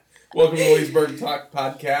Welcome to the Leesburg Talk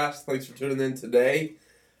Podcast. Thanks for tuning in today.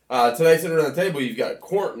 Today, sitting around the table, you've got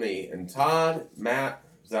Courtney and Todd, Matt,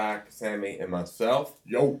 Zach, Sammy, and myself.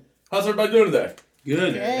 Yo. How's everybody doing today?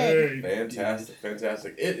 Good. Hey.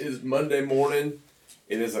 Fantastic. It is Monday morning.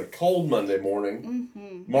 It is a cold Monday morning.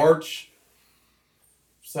 Mm-hmm. March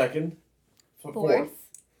 2nd. 4th.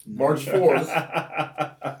 March 4th.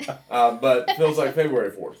 But feels like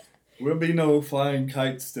February 4th. Will be no flying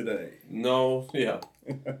kites today. No, yeah.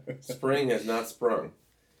 Spring has not sprung.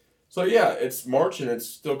 So yeah, it's March and it's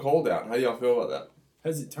still cold out. How do y'all feel about that?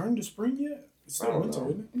 Has it turned to spring yet? It's still winter,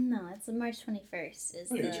 isn't it? No, it's March 21st.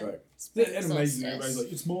 Is I think that's right. spring It's amazing. solstice. Everybody's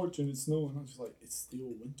like, it's March and it's snowing. I'm just like, it's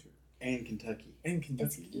still winter. And Kentucky. And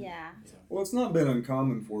Kentucky. Yeah. Well, it's not been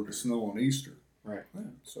uncommon for it to snow on Easter. Right. Yeah,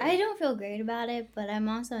 so. I don't feel great about it, but I'm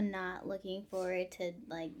also not looking forward to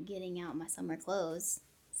getting out my summer clothes.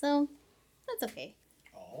 So that's okay.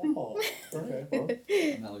 Oh. Okay, well.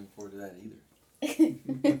 I'm not looking forward to that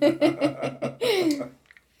either.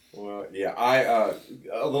 Well, yeah, I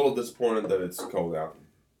a little disappointed that it's cold out.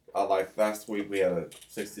 Like last week we had a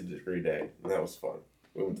 60-degree day, and that was fun.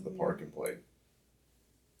 We went to the park and played.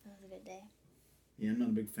 That was a good day. Yeah, I'm not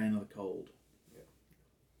a big fan of the cold.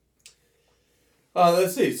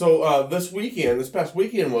 Let's see. So this past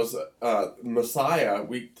weekend was Messiah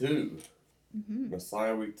Week 2. Mm-hmm.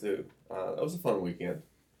 Messiah Week 2. That was a fun weekend.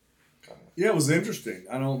 Yeah, it was interesting.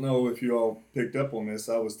 I don't know if you all picked up on this.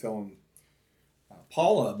 I was telling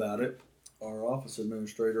Paula about it, our office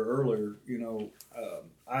administrator, earlier. You know,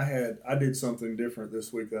 I did something different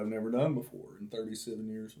this week that I've never done before in 37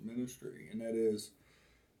 years of ministry, and that is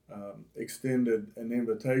extended an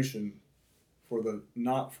invitation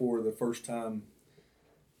not for the first time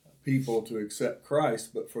people to accept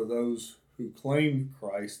Christ, but for those who claim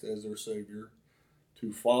Christ as their Savior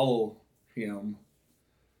to follow Him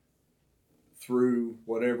through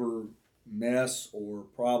whatever mess or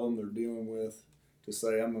problem they're dealing with, to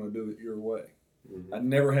say, I'm going to do it your way. Mm-hmm. I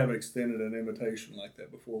never have extended an invitation like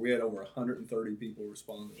that before. We had over 130 people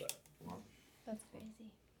respond to that. Wow. That's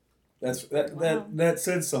crazy. Wow. That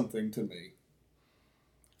said something to me,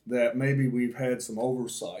 that maybe we've had some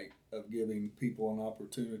oversight of giving people an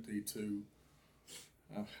opportunity to,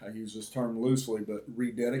 I use this term loosely, but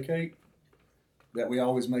rededicate. That we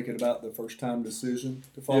always make it about the first time decision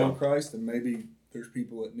to follow Christ, and maybe there's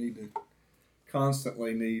people that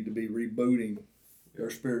constantly need to be rebooting their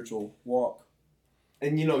spiritual walk.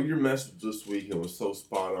 And you know, your message this weekend was so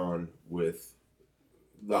spot on with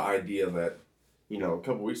the idea that, you know, a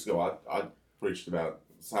couple weeks ago I preached about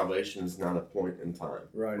salvation is not a point in time.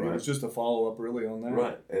 Right. It was just a follow-up really on that.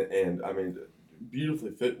 Right. And I mean,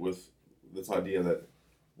 beautifully fit with this idea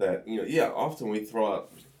that you know, yeah, often we throw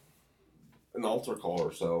out an altar call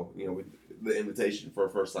or so, you know, the invitation for a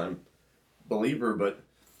first-time believer, but,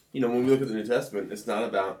 you know, when we look at the New Testament, it's not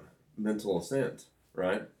about mental assent,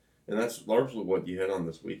 right? And that's largely what you hit on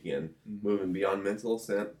this weekend, moving beyond mental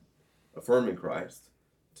assent, affirming Christ,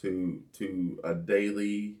 to a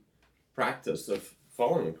daily practice of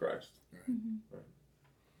following Christ. Mm-hmm. Right.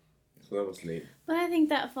 So that was neat. But I think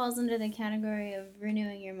that falls under the category of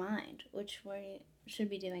renewing your mind, which we should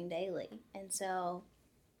be doing daily. And so,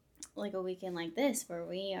 like a weekend like this, where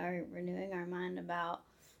we are renewing our mind about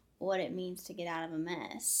what it means to get out of a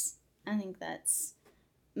mess, I think that's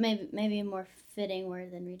maybe a more fitting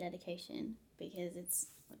word than rededication, because it's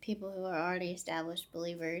people who are already established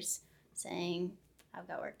believers saying, I've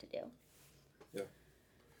got work to do. Yeah,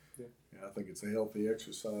 I think it's a healthy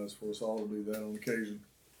exercise for us all to do that on occasion.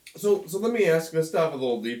 So let me ask, let's dive a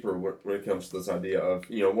little deeper when it comes to this idea of,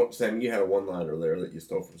 you know, what, Sam, you had a one-liner there that you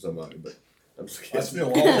stole from somebody, but I'm just kidding. I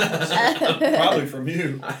still all probably from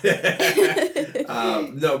you.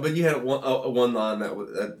 No, but you had a one line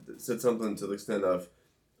that said something to the extent of,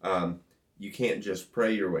 you can't just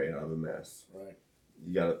pray your way out of a mess. Right.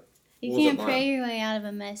 You got it. You can't pray your way out of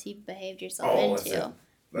a mess you've behaved yourself into.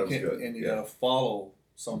 That was good. And you got to follow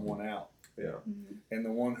someone out. Yeah. Mm-hmm. And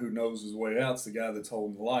the one who knows his way out's the guy that's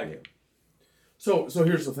holding the light. Yeah. So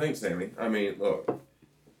here's the thing, Sammy. I mean, look,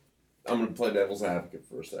 I'm going to play devil's advocate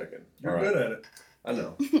for a second. You're good at it. I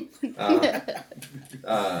know.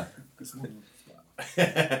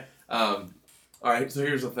 All right, so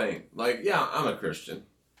here's the thing. Like, yeah, I'm a Christian.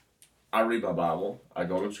 I read my Bible, I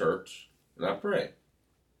go to church, and I pray.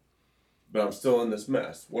 But I'm still in this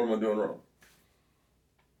mess. What am I doing wrong?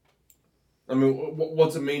 I mean,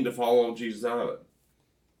 what's it mean to follow Jesus out of it?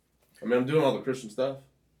 I mean, I'm doing all the Christian stuff.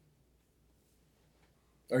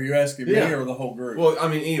 Are you asking me or the whole group? Well, I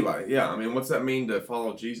mean, anybody. Yeah, I mean, what's that mean to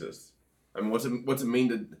follow Jesus? I mean, what's it mean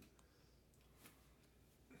to...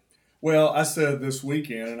 Well, I said this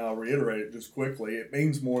weekend, and I'll reiterate it just quickly, it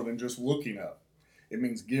means more than just looking up. It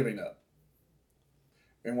means giving up.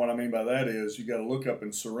 And what I mean by that is you got to look up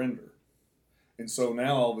and surrender. And so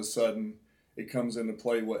now all of a sudden it comes into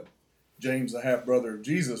play what James, the half-brother of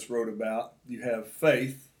Jesus, wrote about. You have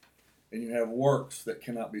faith and you have works that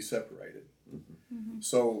cannot be separated. Mm-hmm.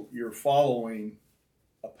 So you're following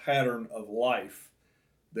a pattern of life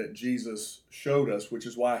that Jesus showed us, which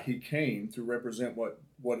is why he came to represent what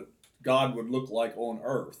God would look like on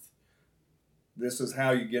earth. This is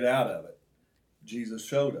how you get out of it. Jesus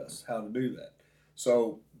showed us how to do that.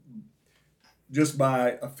 So just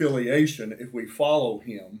by affiliation, if we follow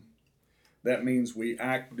him, that means we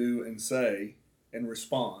act, do, and say, and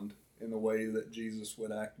respond in the way that Jesus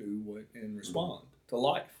would act, do, and respond to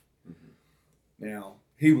life. Mm-hmm. Now,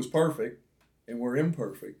 he was perfect, and we're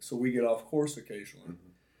imperfect, so we get off course occasionally. Mm-hmm.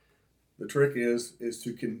 The trick is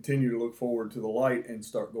to continue to look forward to the light and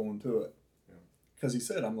start going to it. Because he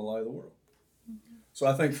said, I'm the light of the world. Mm-hmm. So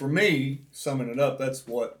I think for me, summing it up, that's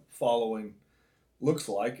what following looks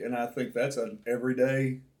like, and I think that's an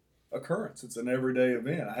everyday occurrence. It's an everyday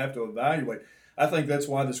event. I have to evaluate. I think that's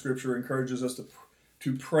why the scripture encourages us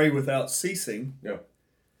to pray without ceasing. Yeah.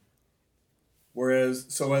 Whereas,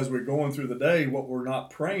 so as we're going through the day, what we're not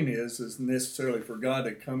praying is necessarily for God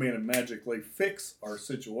to come in and magically fix our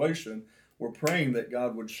situation. We're praying that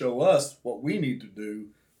God would show us what we need to do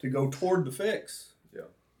to go toward the fix. Yeah.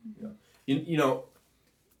 Yeah. You know,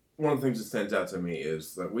 one of the things that stands out to me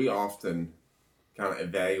is that we often kind of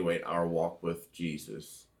evaluate our walk with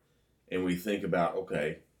Jesus, and we think about,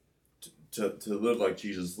 okay, to live like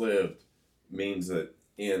Jesus lived means that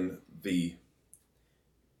in the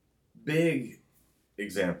big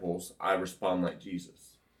examples, I respond like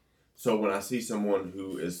Jesus. So when I see someone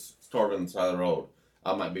who is starving on the side of the road,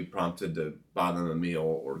 I might be prompted to buy them a meal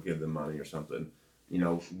or give them money or something. You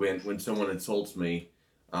know, when someone insults me,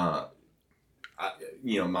 my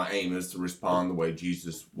aim is to respond the way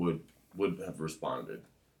Jesus would have responded.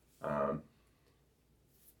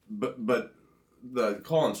 But the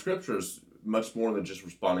call in Scripture is much more than just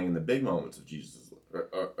responding in the big moments of Jesus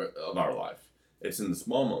of our life. It's in the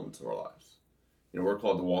small moments of our lives. You know, we're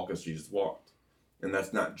called to walk as Jesus walked, and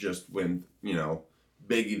that's not just when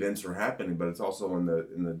big events are happening, but it's also in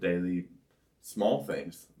the daily small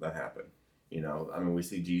things that happen. You know, I mean, we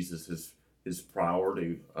see Jesus his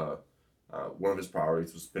priority. One of his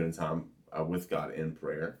priorities was spending time with God in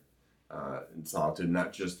prayer, in solitude,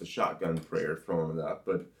 not just the shotgun prayer throwing it up,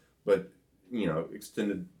 but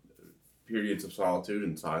extended periods of solitude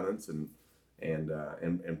and silence and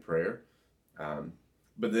prayer.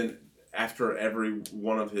 But then after every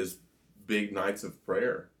one of his big nights of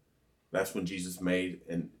prayer, that's when Jesus made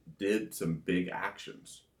and did some big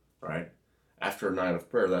actions, right? After a night of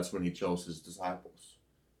prayer, that's when he chose his disciples,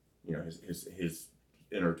 his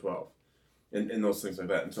inner 12, and those things like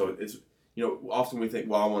that. And so it's, often we think,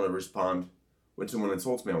 well, I want to respond when someone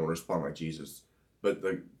insults me, I want to respond like Jesus. But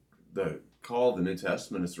the call of the New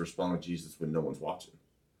Testament is to respond like Jesus when no one's watching.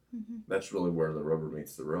 Mm-hmm. That's really where the rubber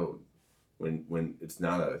meets the road, when it's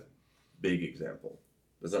not a big example.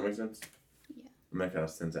 Does that make sense? Yeah. And that kind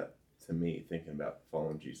of sends out to me thinking about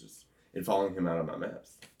following Jesus and following him out of my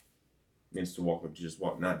mess. It means to walk with Jesus,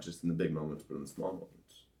 walk not just in the big moments, but in the small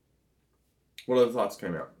moments. What other thoughts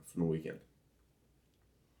came out from the weekend?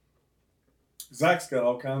 Zach's got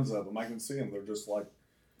all kinds of them. I can see them. They're just like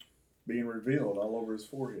being revealed all over his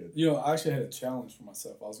forehead. I actually had a challenge for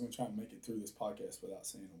myself. I was going to try and make it through this podcast without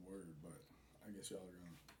saying a word, but I guess y'all are going to.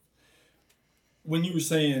 When you were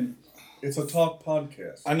saying... It's a talk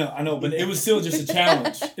podcast. I know, but it was still just a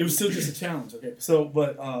challenge. Okay. So,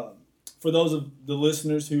 but for those of the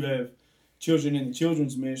listeners who have children in the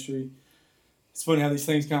children's ministry, it's funny how these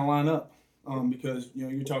things kind of line up. Because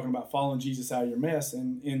you're talking about following Jesus out of your mess,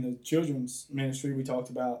 and in the children's ministry we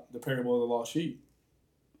talked about the parable of the lost sheep,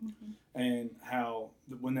 mm-hmm. and how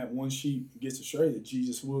when that one sheep gets astray, that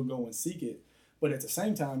Jesus will go and seek it. But at the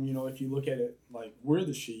same time, if you look at it like we're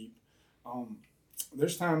the sheep,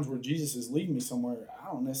 there's times where Jesus is leading me somewhere I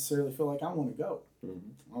don't necessarily feel like I want to go.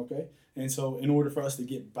 Mm-hmm. Okay, and so in order for us to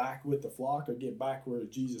get back with the flock or get back where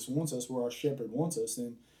Jesus wants us, where our shepherd wants us,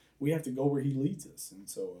 then we have to go where he leads us, and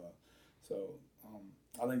so.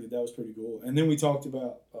 I think that was pretty cool. And then we talked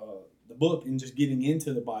about the book and just getting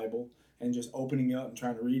into the Bible and just opening up and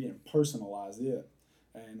trying to read it and personalize it.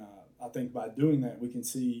 And I think by doing that, we can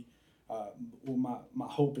see, my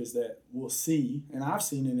hope is that we'll see, and I've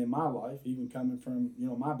seen it in my life, even coming from,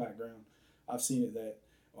 my background, I've seen it that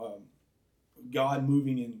God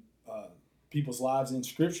moving in people's lives in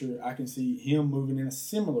Scripture, I can see him moving in a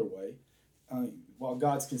similar way. While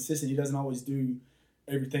God's consistent, he doesn't always do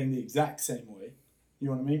everything the exact same way. You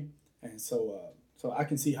know what I mean? And so I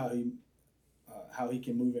can see how he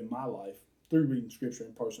can move in my life through reading Scripture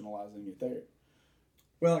and personalizing it there.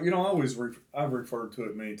 Well, I've referred to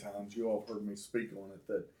it many times. You all have heard me speak on it,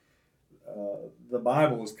 that the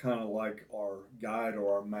Bible is kind of like our guide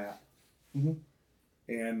or our map. Mm-hmm.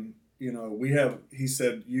 And, he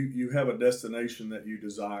said, you have a destination that you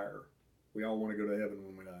desire. We all want to go to heaven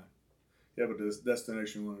when we die. You have a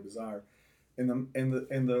destination you want to desire. And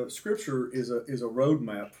the Scripture is a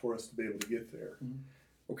roadmap for us to be able to get there.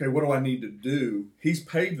 Mm-hmm. Okay, what do I need to do? He's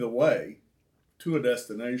paved the way to a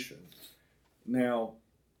destination. Now,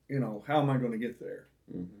 how am I going to get there?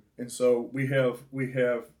 Mm-hmm. And so we have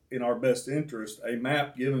in our best interest a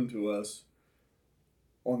map given to us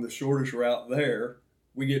on the shortest route there.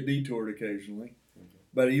 We get detoured occasionally,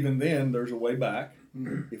 but even then, there's a way back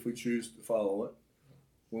if we choose to follow it.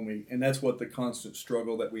 And that's what the constant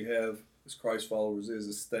struggle that we have as Christ followers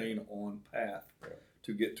is staying on path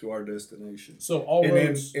to get to our destination. So all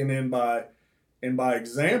roads, by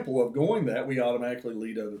example of going that, we automatically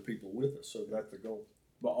lead other people with us. So that's the goal.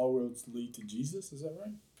 But all roads lead to Jesus. Is that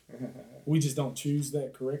right? We just don't choose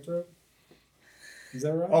that correct road. Is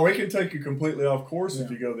that right? Oh, it can take you completely off course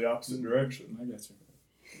if you go the opposite direction. I got you.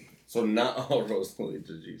 So not all roads lead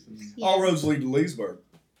to Jesus. Yeah. All roads lead to Leesburg.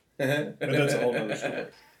 But that's a whole other story.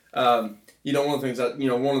 One of the things that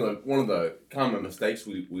one of the common mistakes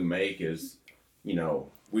we make is,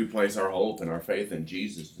 we place our hope and our faith in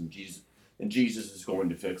Jesus, and Jesus is going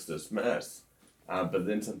to fix this mess. But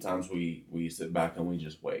then sometimes we sit back and we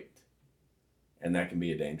just wait, and that can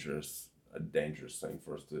be a dangerous thing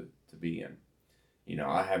for us to be in.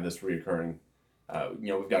 I have this reoccurring.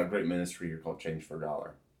 We've got a great ministry here called Change for a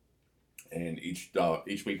Dollar. And each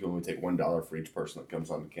week we take $1 for each person that comes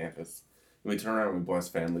onto campus. And we turn around and we bless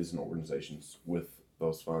families and organizations with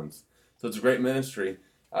those funds. So it's a great ministry.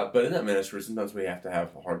 But in that ministry, sometimes we have to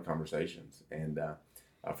have hard conversations. And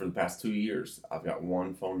for the past 2 years, I've got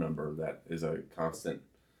one phone number that is a constant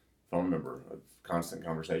phone number, a constant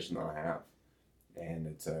conversation that I have. And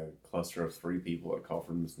it's a cluster of 3 people that call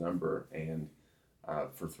from this number. And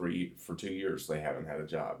for 2 years, they haven't had a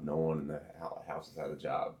job. No one in the house has had a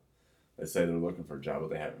job. They say they're looking for a job, but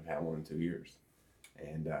they haven't had one in 2 years.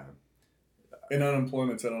 And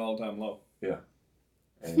unemployment's at an all-time low. Yeah.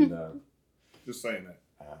 And just saying that.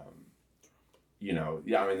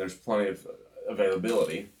 There's plenty of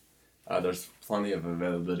availability. There's plenty of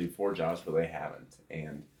availability for jobs, but they haven't.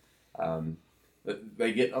 And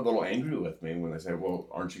they get a little angry with me when they say, well,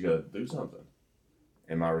 aren't you going to do something?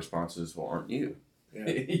 And my response is, well, aren't you?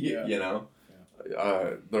 Yeah.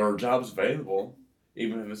 There are jobs available.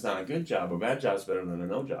 Even if it's not a good job, a bad job's better than a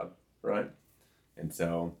no job, right? And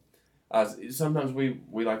so sometimes we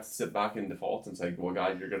like to sit back and default and say, well,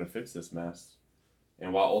 God, you're going to fix this mess.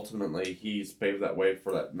 And while ultimately He's paved that way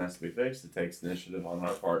for that mess to be fixed, it takes initiative on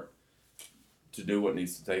our part to do what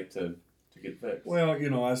needs to take to get fixed. Well,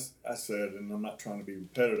 I said, and I'm not trying to be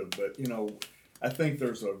repetitive, but, I think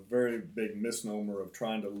there's a very big misnomer of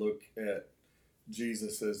trying to look at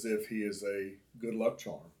Jesus as if He is a good luck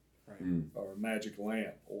charm. Right. Or a magic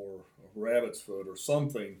lamp, or a rabbit's foot, or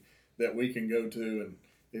something that we can go to, and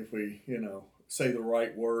if we, say the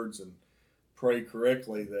right words and pray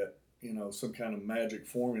correctly, that some kind of magic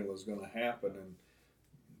formula is going to happen, and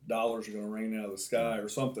dollars are going to rain out of the sky, or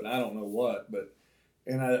something. I don't know what, but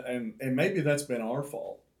and maybe that's been our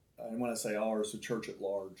fault. And when I say ours, the church at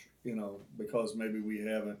large, because maybe we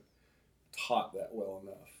haven't taught that well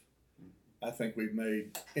enough. I think we've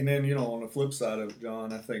made, and then, on the flip side of it,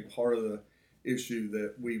 John, I think part of the issue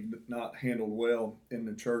that we've not handled well in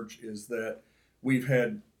the church is that we've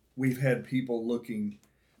had people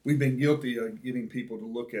we've been guilty of getting people to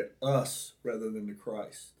look at us rather than to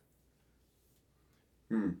Christ.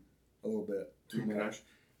 A little bit too much.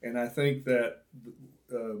 And I think that,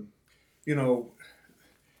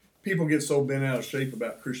 people get so bent out of shape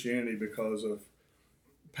about Christianity because of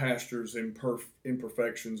pastors'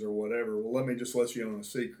 imperfections or whatever. Well, let me just let you in on a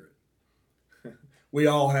secret. We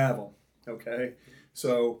all have them, okay?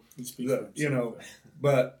 So,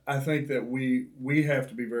 but I think that we have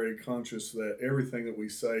to be very conscious that everything that we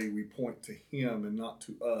say, we point to Him and not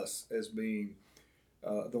to us as being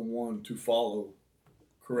the one to follow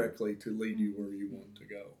correctly to lead you where you want to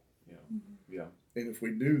go. Yeah. And if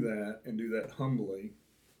we do that and do that humbly,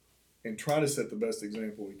 and try to set the best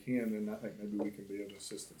example we can, then I think maybe we can be of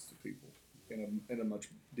assistance to people in a much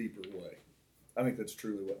deeper way. I think that's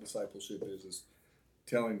truly what discipleship is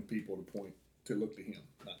telling people to look to Him,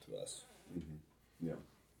 not to us. Mm-hmm.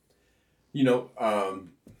 Yeah.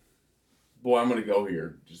 Boy, I'm going to go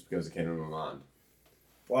here just because it came to my mind.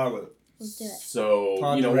 Why with it? Let's do it. So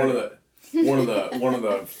Pod's one ready. of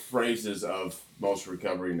the phrases of most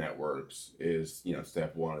recovery networks is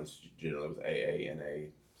step one is generally with AA and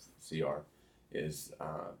ACR is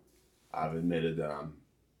I've admitted that I'm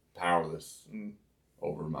powerless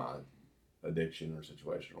over my addiction or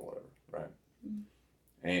situation or whatever, right? Mm.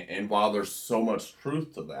 And while there's so much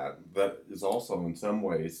truth to that, that is also in some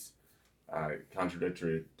ways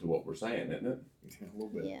contradictory to what we're saying, isn't it? Yeah, a little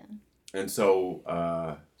bit. Yeah. And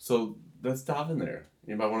so let's dive in there.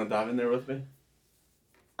 Anybody want to dive in there with me?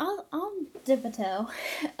 I'll dip a toe.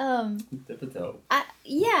 Dip a toe.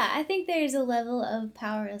 I think there's a level of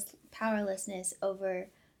powerlessness over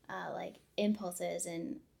like impulses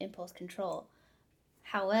and impulse control.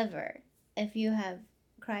 However, if you have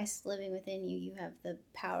Christ living within you, you have the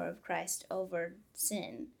power of Christ over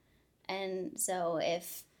sin. And so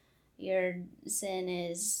if your sin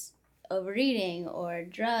is overeating or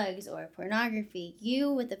drugs or pornography,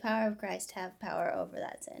 you with the power of Christ have power over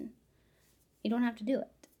that sin. You don't have to do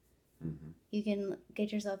it. Mm-hmm. You can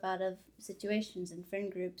get yourself out of situations and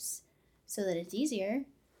friend groups so that it's easier,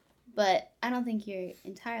 but I don't think you're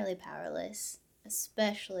entirely powerless,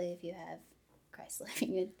 especially if you have Christ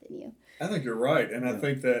living within you. I think you're right, and I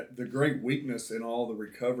think that the great weakness in all the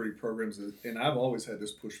recovery programs, and I've always had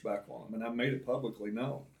this pushback on them, and I've made it publicly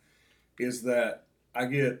known, is that I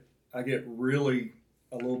get really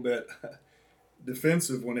a little bit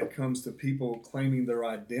defensive when it comes to people claiming their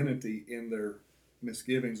identity in their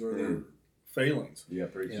misgivings or their failings. Yeah,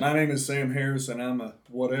 pretty. My name is Sam Harris, and I'm a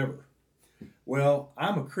whatever. Well,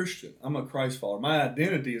 I'm a Christian. I'm a Christ follower. My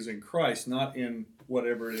identity is in Christ, not in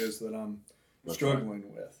whatever it is that I'm struggling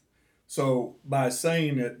with. So by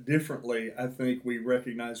saying it differently, I think we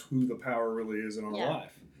recognize who the power really is in our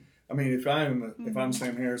life. I mean, if I'm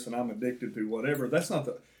Sam Harris and I'm addicted to whatever, that's not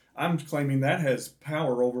I'm claiming that has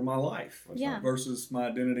power over my life versus my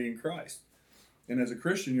identity in Christ. And as a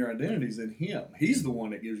Christian, your identity is in Him. He's the one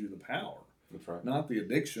that gives you the power. That's right. Not the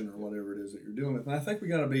addiction or whatever it is that you're dealing with. And I think we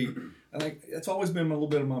got to be, I think it's always been a little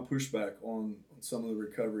bit of my pushback on some of the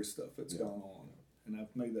recovery stuff that's gone on. And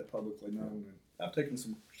I've made that publicly known. And I've taken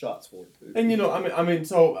some shots for it too. And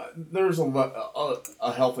so there's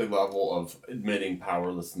a healthy level of admitting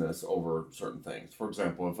powerlessness over certain things. For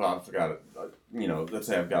example, if I've got let's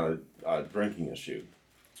say I've got a drinking issue,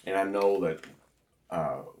 and I know that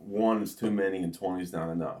 1 is too many and 20 is not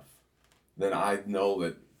enough, then I know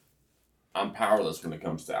that I'm powerless when it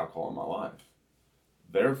comes to alcohol in my life.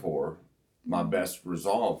 Therefore, my best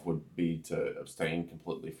resolve would be to abstain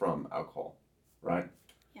completely from alcohol, right?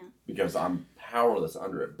 Yeah. Because I'm powerless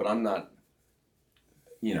under it. But I'm not,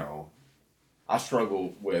 I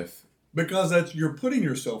struggle with... Because you're putting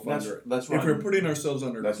yourself under it. That's right. If we're putting ourselves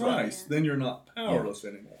under That's Christ, then you're not powerless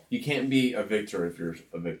anymore. You can't be a victor if you're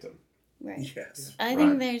a victim. Right. Yes. I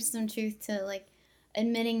think there's some truth to like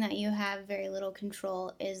admitting that you have very little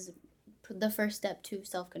control is the first step to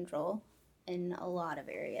self-control in a lot of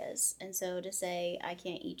areas. And so to say I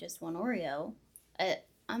can't eat just one Oreo,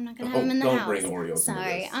 I'm not gonna have them in the house. Don't bring Oreos.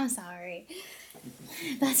 Sorry, I'm sorry.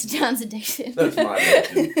 That's John's addiction. That's my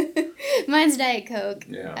addiction. Mine's Diet Coke.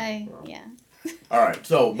 Yeah. Yeah. All right.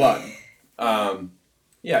 So, but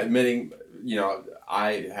admitting,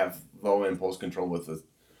 I have low impulse control with a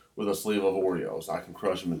sleeve of Oreos. I can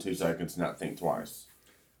crush them in 2 seconds and not think twice.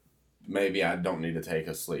 Maybe I don't need to take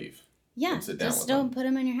a sleeve. Yeah, and sit down just with don't them. put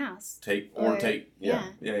them in your house. Take. I don't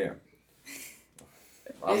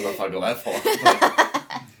know if I go that far.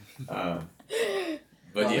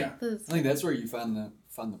 But yeah. I think that's where you find the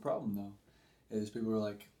problem though, is people are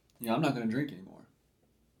like, I'm not going to drink anymore.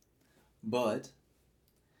 But,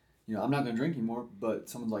 I'm not going to drink anymore. But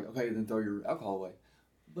someone's like, okay, then throw your alcohol away.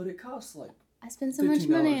 But it costs like I spend so much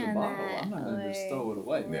money $15 a on bottle. that. I'm not going to just throw it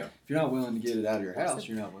away. Yeah. If you're not willing to get it out of your house,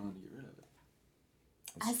 you're not willing to get rid of it.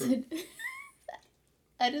 I said,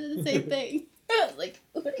 I did the same thing. I was like,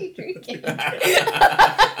 what are you drinking?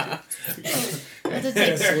 That's a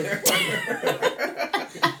TikTok.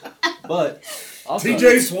 But also,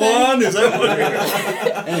 TJ Swan, is that what?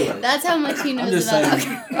 anyway, That's how much he I'm knows just about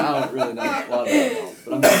saying, alcohol. I don't really know a lot about alcohol,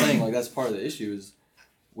 but I'm just saying, like, that's part of the issue is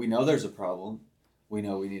we know there's a problem. We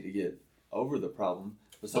know we need to get over the problem,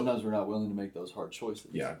 but sometimes we're not willing to make those hard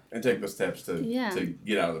choices. Yeah, and take the steps to Yeah.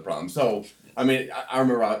 get out of the problem. So, I mean, I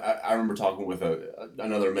remember talking with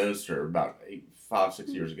another minister about 5, 6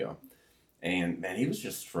 years ago, and man, he was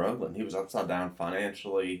just struggling. He was upside down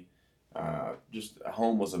financially. Just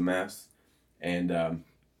home was a mess, and so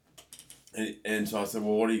I said,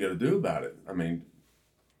 well, what are you going to do about it? I mean,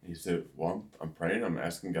 he said, well, I'm praying. I'm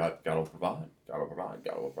asking God. God will provide. God will provide.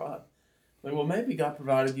 God will provide. Like, well, maybe God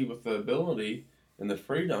provided you with the ability and the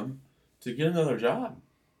freedom to get another job.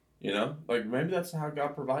 You know, like maybe that's how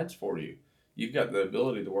God provides for you. You've got the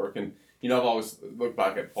ability to work, and I've always looked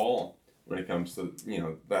back at Paul when it comes to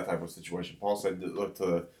that type of situation. Paul said, "Look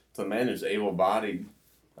to a man who's able-bodied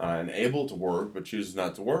and able to work, but chooses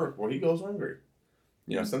not to work. Well, he goes hungry."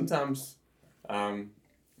 Sometimes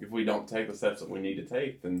if we don't take the steps that we need to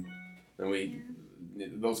take, then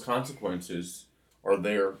those consequences are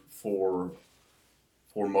there for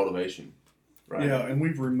motivation. Right. Yeah, and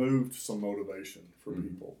we've removed some motivation for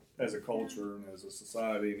people as a culture and as a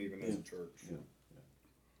society and even as a church. Yeah.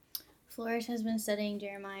 Flourish has been studying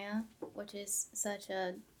Jeremiah, which is such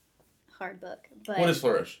a hard book. But What is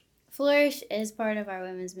Flourish? Flourish is part of our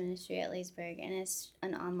women's ministry at Leesburg, and it's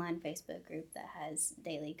an online Facebook group that has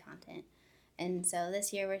daily content. And so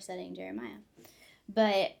this year we're studying Jeremiah.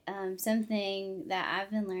 But something that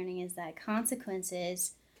I've been learning is that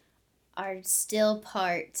consequences are still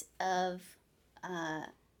part of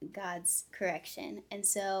God's correction. And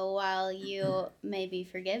so while you may be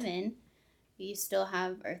forgiven, you still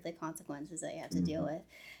have earthly consequences that you have to deal with.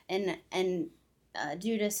 And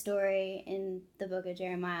Judah's story in the book of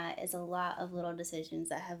Jeremiah is a lot of little decisions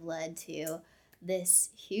that have led to this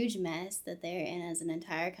huge mess that they're in as an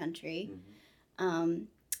entire country. And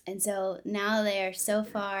so now they're so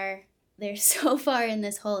far in this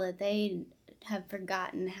hole that they have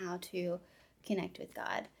forgotten how to connect with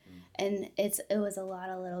God. And it was a lot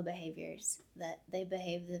of little behaviors that they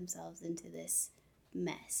behaved themselves into this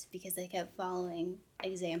mess because they kept following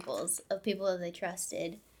examples of people that they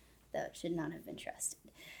trusted that should not have been trusted.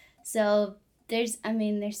 So there's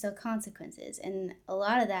still consequences, and a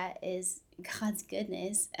lot of that is God's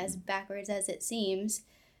goodness. As backwards as it seems,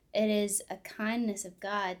 it is a kindness of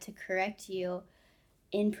God to correct you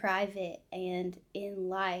in private and in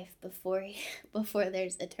life before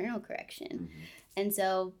there's eternal correction. And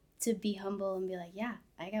so to be humble and be like, yeah,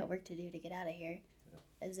 I got work to do to get out of here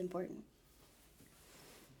is important.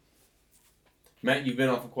 Matt, you've been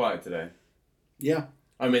awful quiet today. Yeah.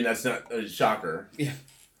 I mean, that's not a shocker. Yeah.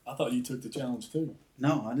 I thought you took the challenge too.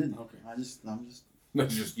 No, I didn't. Okay. I'm just.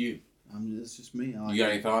 That's just you. It's just me. I like You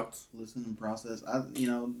got any thoughts? listen and process.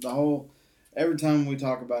 The whole. Every time we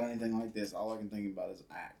talk about anything like this, all I can think about is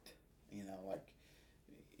act. Like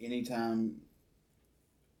anytime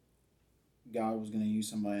God was going to use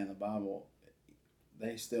somebody in the Bible,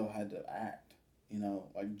 they still had to act.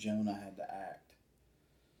 Like Jonah had to act.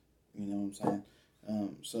 You know what I'm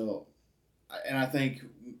saying? And I think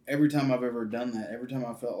every time I've ever done that, every time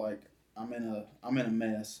I felt like I'm in a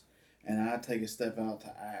mess, and I take a step out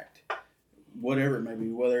to act, whatever it may be,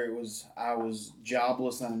 whether it was I was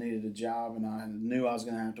jobless and I needed a job and I knew I was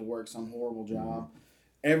going to have to work some horrible job.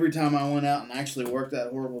 Every time I went out and actually worked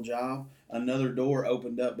that horrible job, another door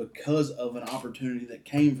opened up because of an opportunity that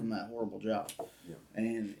came from that horrible job. Yeah.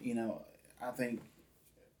 And I think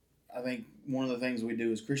one of the things we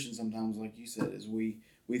do as Christians sometimes, like you said, is we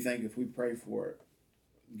think if we pray for it,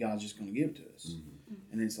 God's just going to give it to us.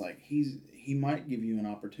 And it's like he might give you an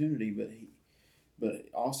opportunity, but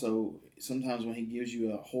also sometimes when he gives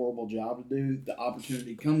you a horrible job to do, the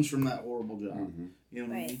opportunity comes from that horrible job. You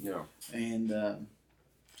know what I mean? Yeah. And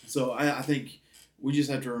so I think we just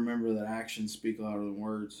have to remember that actions speak louder than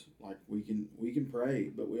words. Like we can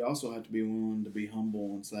pray, but we also have to be willing to be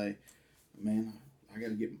humble and say, man, I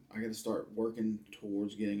got to start working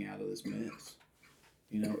towards getting out of this mess.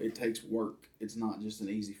 It takes work. It's not just an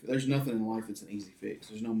easy fix. There's nothing in life that's an easy fix.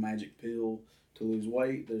 There's no magic pill to lose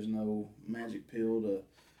weight. There's no magic pill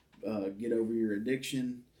to get over your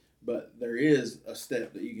addiction. But there is a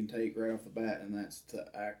step that you can take right off the bat, and that's to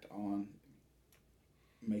act on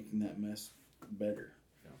making that mess better.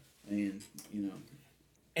 Yeah.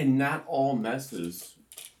 And not all messes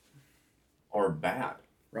are bad.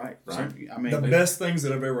 Right. Right. So, The best things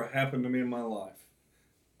that have ever happened to me in my life,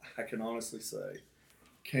 I can honestly say,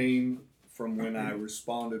 came from when I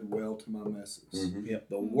responded well to my messes. Yep.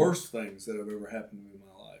 The worst things that have ever happened to me in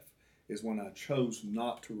my life is when I chose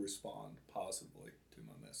not to respond positively to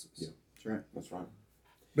my messes. Yeah. That's right. That's right.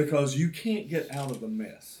 Because you can't get out of the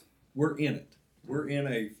mess. We're in it. We're in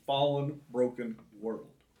a fallen, broken world.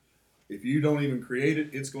 If you don't even create it,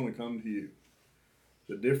 it's going to come to you.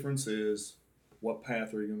 The difference is, what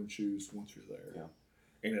path are you going to choose once you're there?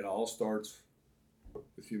 Yeah. And it all starts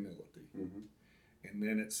with humility. And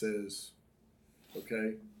then it says,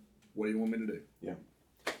 okay, what do you want me to do? Yeah.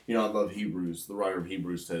 I love Hebrews. The writer of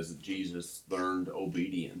Hebrews says that Jesus learned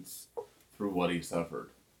obedience through what he suffered.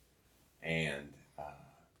 And,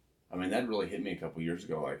 that really hit me a couple years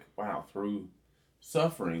ago. Like, wow, through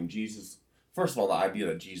suffering, Jesus, first of all, the idea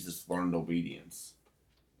that Jesus learned obedience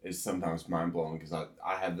is sometimes mind-blowing because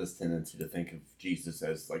I have this tendency to think of Jesus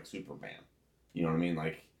as like Superman. You know what I mean?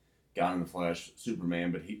 Like, God in the flesh,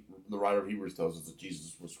 Superman, but the writer of Hebrews tells us that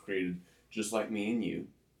Jesus was created just like me and you.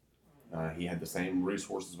 He had the same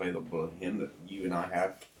resources available to him that you and I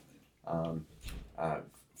have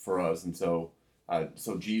for us, and so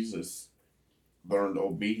Jesus learned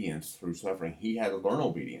obedience through suffering. He had to learn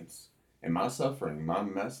obedience, and my suffering, my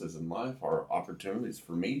messes in life are opportunities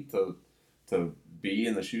for me to be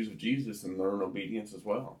in the shoes of Jesus and learn obedience as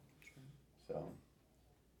well. So,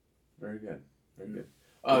 very good, very good.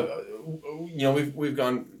 We've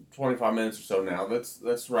gone 25 minutes or so now.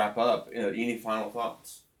 Let's wrap up. Any final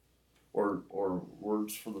thoughts or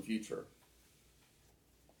words for the future?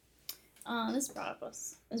 This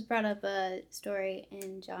brought up a story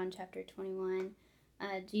in John chapter 21.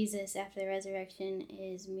 Jesus, after the resurrection,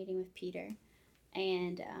 is meeting with Peter,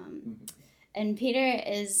 and Peter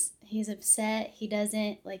he's upset. He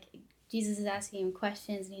doesn't Jesus is asking him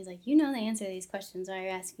questions, and he's like, "You know the answer to these questions. Why are you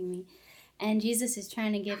asking me?" And Jesus is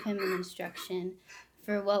trying to give him an instruction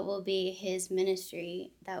for what will be his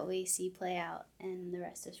ministry that we see play out in the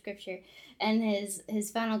rest of Scripture. And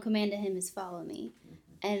his final command to him is, "Follow me."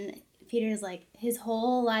 And Peter's like, his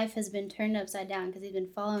whole life has been turned upside down because he's been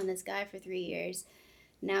following this guy for 3 years.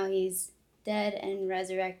 Now he's dead and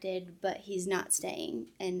resurrected, but he's not staying.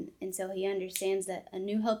 And so he understands that a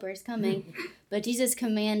new helper is coming, but Jesus'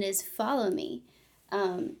 command is, "Follow me."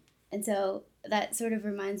 And so that sort of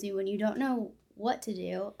reminds me, when you don't know what to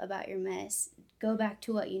do about your mess, go back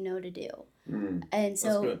to what you know to do. And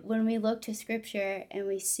so when we look to Scripture and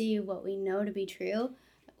we see what we know to be true,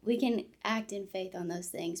 we can act in faith on those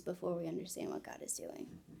things before we understand what God is doing.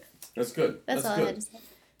 That's good. That's all good. I had to say.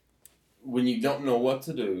 When you don't know what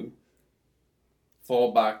to do,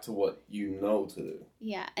 fall back to what you know to do.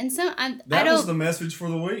 Yeah, and so that was the message for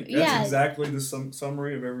the week. That's Yeah. exactly the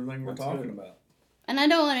summary of everything we're talking about. And I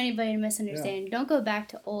don't want anybody to misunderstand. Yeah. Don't go back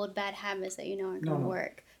to old bad habits that you know aren't going to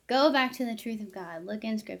work. Go back to the truth of God. Look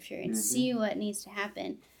in Scripture and see what needs to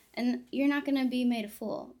happen. And you're not going to be made a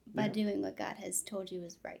fool by doing what God has told you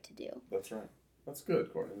is right to do. That's right. That's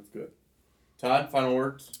good, Courtney. That's good. Todd, final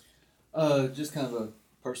words? Just kind of a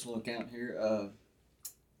personal account here.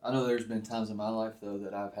 I know there's been times in my life, though,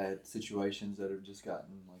 that I've had situations that have just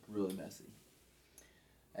gotten really messy.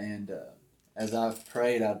 And as I've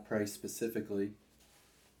prayed, I'd pray specifically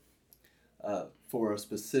for a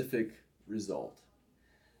specific result.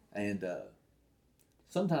 And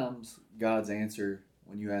sometimes God's answer,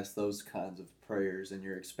 when you ask those kinds of prayers and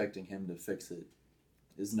you're expecting Him to fix it,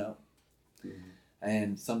 is no.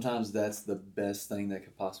 And sometimes that's the best thing that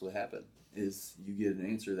could possibly happen, is you get an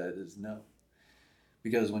answer that is no.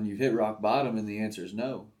 Because when you've hit rock bottom and the answer is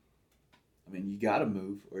no, I mean, you got to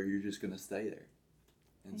move or you're just going to stay there.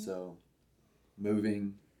 And so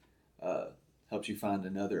moving helps you find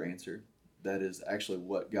another answer that is actually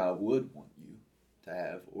what God would want you to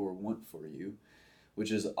have or want for you,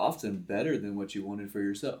 which is often better than what you wanted for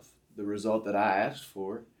yourself. The result that I asked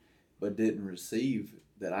for but didn't receive,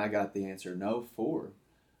 that I got the answer no for,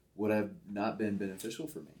 would have not been beneficial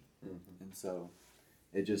for me. And so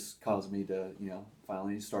it just caused me to,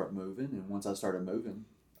 finally start moving. And once I started moving,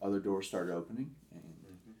 other doors started opening and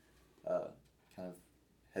kind of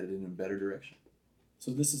headed in a better direction.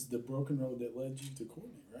 So this is the broken road that led you to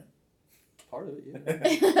Courtney, right? Part of it,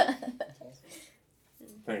 yeah.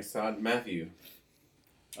 Thanks, Todd. Matthew?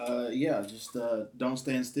 Just don't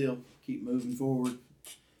stand still. Keep moving forward.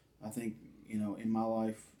 I think, in my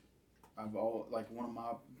life, one of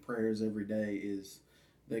my prayers every day is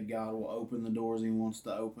that God will open the doors He wants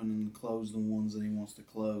to open and close the ones that He wants to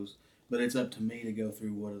close. But it's up to me to go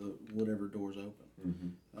through whatever doors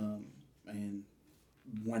open. And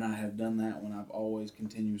when I have done that, when I've always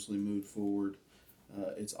continuously moved forward,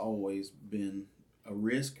 it's always been a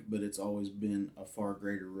risk, but it's always been a far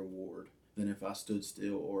greater reward than if I stood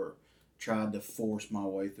still or tried to force my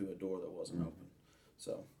way through a door that wasn't open.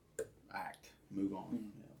 So, act, move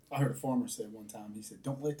on. I heard a farmer say one time, he said,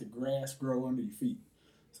 "Don't let the grass grow under your feet."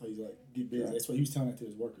 So he's like, get busy. Right. That's what he was telling that to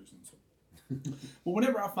his workers. And so, well,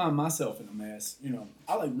 whenever I find myself in a mess,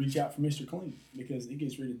 I reach out for Mr. Clean because it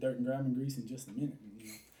gets rid of dirt and grime and grease in just a minute. And,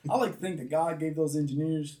 I like to think that God gave those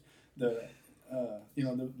engineers the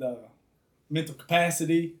mental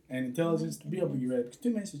capacity and intelligence to be able to get ready. Because 2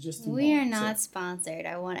 minutes is just too long. We are not sponsored.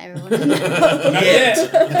 I want everyone to know. Not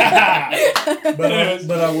yet. But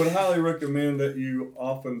I would highly recommend that you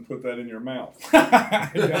often put that in your mouth. My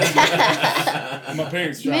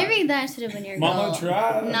parents tried. Maybe that should have been your Mama goal.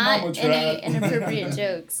 tried. Not Mama tried. any inappropriate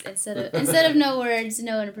jokes. Instead of no words,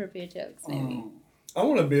 no inappropriate jokes. Maybe. I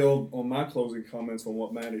want to build on my closing comments on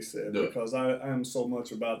what Maddie said because I am so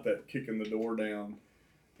much about that kicking the door down,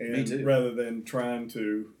 and rather than trying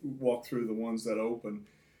to walk through the ones that open.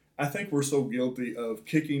 I think we're so guilty of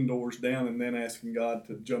kicking doors down and then asking God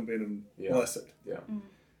to jump in and bless it. Yeah.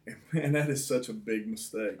 And man, that is such a big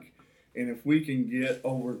mistake. And if we can get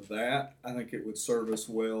over that, I think it would serve us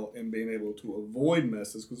well in being able to avoid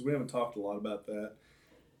messes, because we haven't talked a lot about that.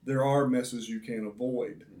 There are messes you can't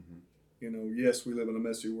avoid. Mm-hmm. You know, yes, we live in a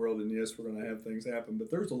messy world, and yes, we're going to have things happen,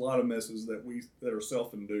 but there's a lot of messes that are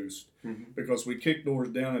self-induced because we kick doors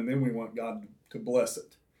down and then we want God to bless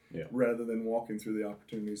it, rather than walking through the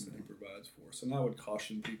opportunities that He provides for us. And I would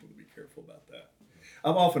caution people to be careful about that.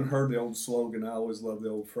 I've often heard the old slogan. I always love the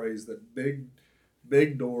old phrase that big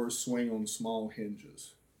doors swing on small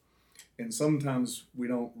hinges, and sometimes we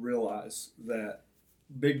don't realize that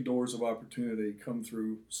big doors of opportunity come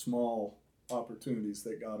through small opportunities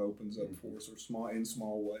that God opens up for us, or in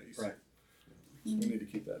small ways. Right. So we need to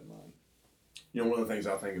keep that in mind. You know, one of the things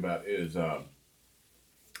I think about is, I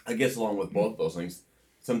guess along with both those things,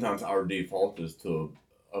 sometimes our default is to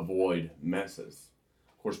avoid messes.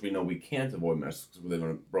 Of course, we know we can't avoid messes because we live in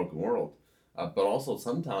a broken world. But also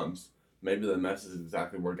sometimes maybe the mess is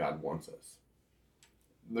exactly where God wants us.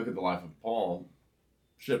 Look at the life of Paul,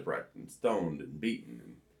 shipwrecked and stoned and beaten.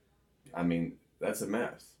 And, I mean, that's a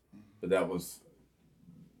mess. But that was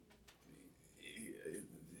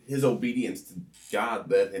his obedience to God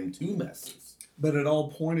led him to messes. But it all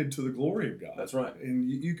pointed to the glory of God. That's right. And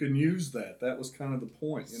you can use that. That was kind of the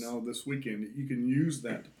point, this weekend. You can use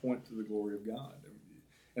that to point to the glory of God.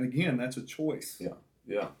 And again, that's a choice.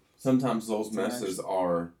 Yeah. Sometimes those messes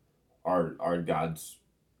are God's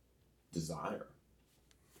desire,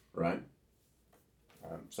 right?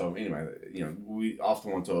 So anyway, we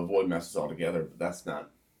often want to avoid messes altogether, but that's not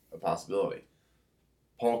a possibility.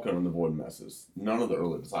 Paul couldn't avoid messes. None of the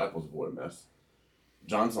early disciples avoided mess.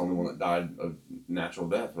 John's the only one that died of natural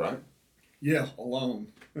death, right? Yeah,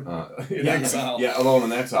 alone. In exile. Yeah, alone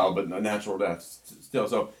in exile, but natural death still.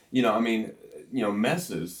 So,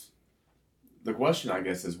 messes, the question, I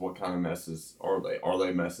guess, is what kind of messes are they? Are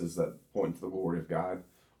they messes that point to the glory of God?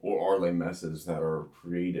 Or are they messes that are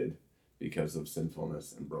created because of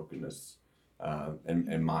sinfulness and brokenness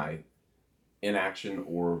and my inaction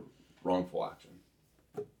or wrongful action?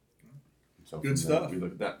 So good stuff. We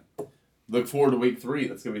look at that. Look forward to week 3.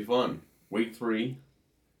 That's going to be fun. Week 3,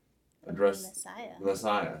 address the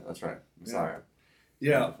Messiah. That's right. Messiah.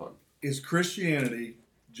 Yeah. Fun. Is Christianity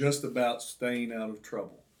just about staying out of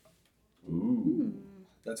trouble? Ooh.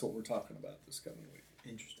 That's what we're talking about this coming week.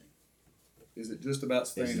 Interesting. Is it just about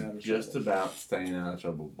staying out of trouble? Just about staying out of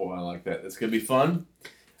trouble. Boy, I like that. It's going to be fun.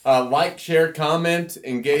 Like, share, comment,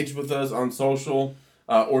 engage with us on social,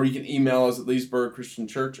 or you can email us at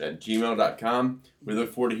leesburgchristianchurch@gmail.com. We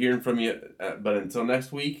look forward to hearing from you. But until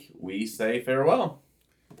next week, we say farewell.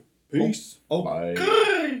 Peace. Bye.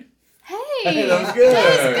 Good. Hey, that was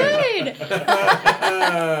good.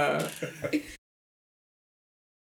 That was good.